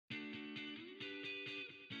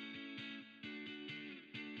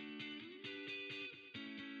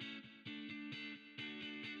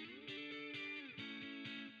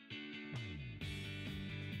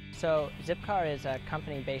So Zipcar is a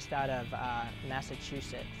company based out of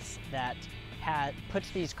Massachusetts that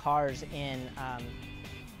puts these cars in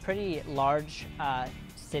pretty large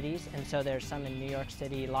cities, and so there's some in New York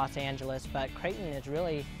City, Los Angeles, but Creighton is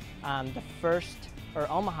really the first, or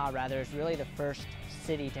Omaha rather, is really the first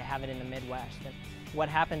city to have it in the Midwest. And what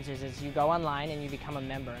happens is you go online and you become a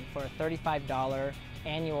member, and for a $35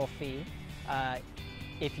 annual fee,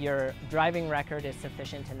 if your driving record is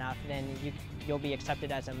sufficient enough, then you'll be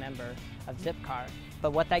accepted as a member of Zipcar.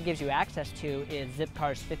 But what that gives you access to is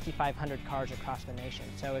Zipcar's 5,500 cars across the nation.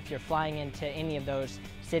 So if you're flying into any of those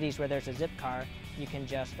cities where there's a Zipcar, you can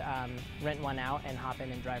just rent one out and hop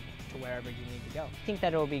in and drive to wherever you need to go. I think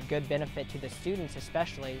that it will be good benefit to the students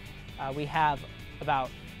especially. We have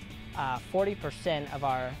about 40% of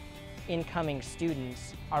our incoming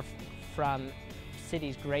students are from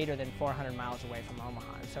cities greater than 400 miles away from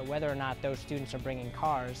Omaha. So whether or not those students are bringing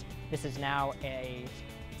cars, this is now a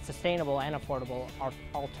sustainable and affordable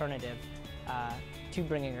alternative to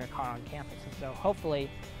bringing a car on campus. And so hopefully,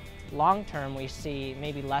 long term, we see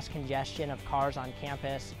maybe less congestion of cars on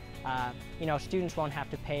campus. You know, students won't have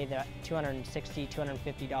to pay the $260,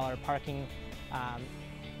 $250 parking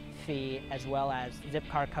fee, as well as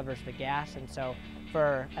Zipcar covers the gas. And so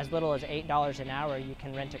for as little as $8 an hour, you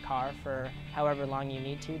can rent a car for however long you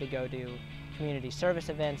need to go to community service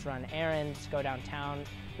events, run errands, go downtown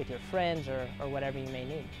with your friends, or whatever you may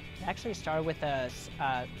need. It actually started with a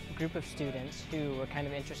group of students who were kind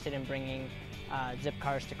of interested in bringing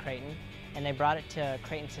Zipcars to Creighton, and they brought it to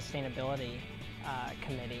Creighton Sustainability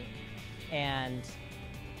Committee, and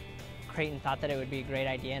Creighton thought that it would be a great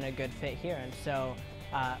idea and a good fit here, and so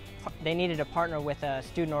they needed to partner with a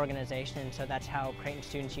student organization, and so that's how Creighton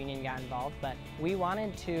Students Union got involved. But we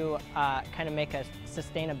wanted to kind of make a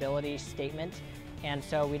sustainability statement, and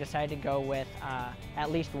so we decided to go with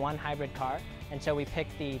at least one hybrid car, and so we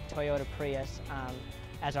picked the Toyota Prius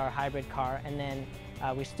as our hybrid car, and then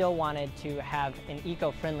we still wanted to have an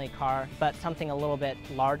eco-friendly car, but something a little bit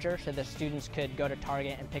larger so the students could go to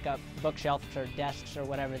Target and pick up bookshelves or desks or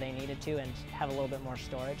whatever they needed to and have a little bit more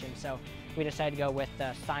storage. And so we decided to go with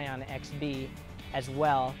the Scion XB as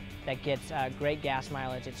well. That gets great gas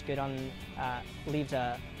mileage. It's good on, leaves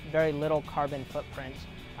a very little carbon footprint,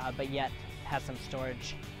 but yet has some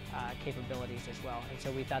storage capabilities as well. And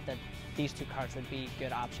so we thought that these two cars would be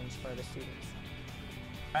good options for the students.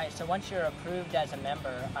 All right, so once you're approved as a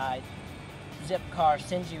member, Zipcar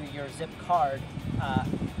sends you your Zip card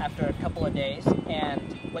after a couple of days, and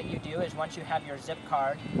what you do is once you have your Zip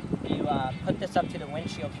card, you put this up to the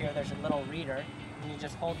windshield here. There's a little reader, and you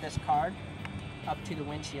just hold this card up to the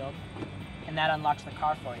windshield, and that unlocks the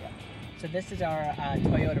car for you. So this is our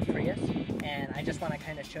Toyota Prius, and I just want to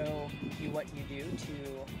kind of show you what you do to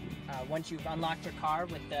once you've unlocked your car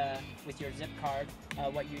with your Zip card,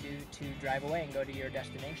 what you do to drive away and go to your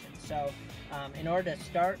destination. So in order to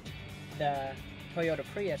start the Toyota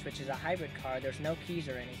Prius, which is a hybrid car, there's no keys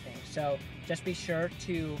or anything. So just be sure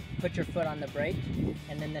to put your foot on the brake,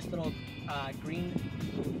 and then this little green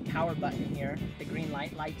power button here, the green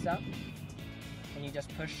light lights up, and you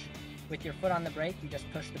just push with your foot on the brake, you just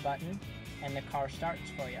push the button and the car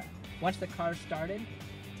starts for you. Once the car's started,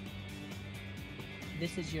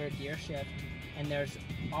 this is your gear shift, and there's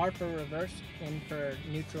R for reverse, N for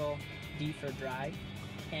neutral, D for drive,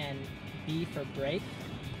 and B for brake.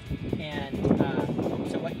 And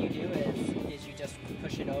so what you do is you just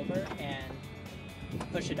push it over and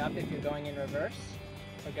push it up if you're going in reverse,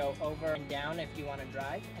 or go over and down if you want to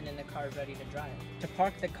drive, and then the car's ready to drive. To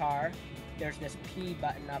park the car, there's this P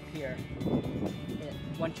button up here.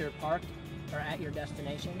 Once you're parked or at your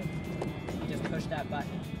destination, you just push that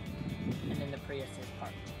button, and then the Prius is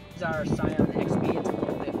parked. This is our Scion XB. It's a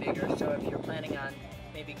little bit bigger, so if you're planning on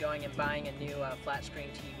maybe going and buying a new flat screen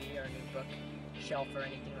TV or a new bookshelf or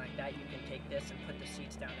anything like that, you can take this and put the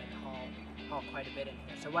seats down and haul quite a bit in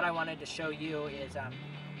here. So what I wanted to show you is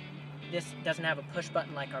this doesn't have a push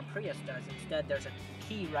button like our Prius does. Instead, there's a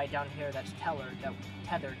key right down here that's tethered,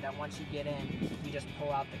 that once you get in, you just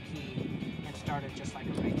pull out the key and start it just like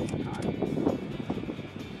a regular car.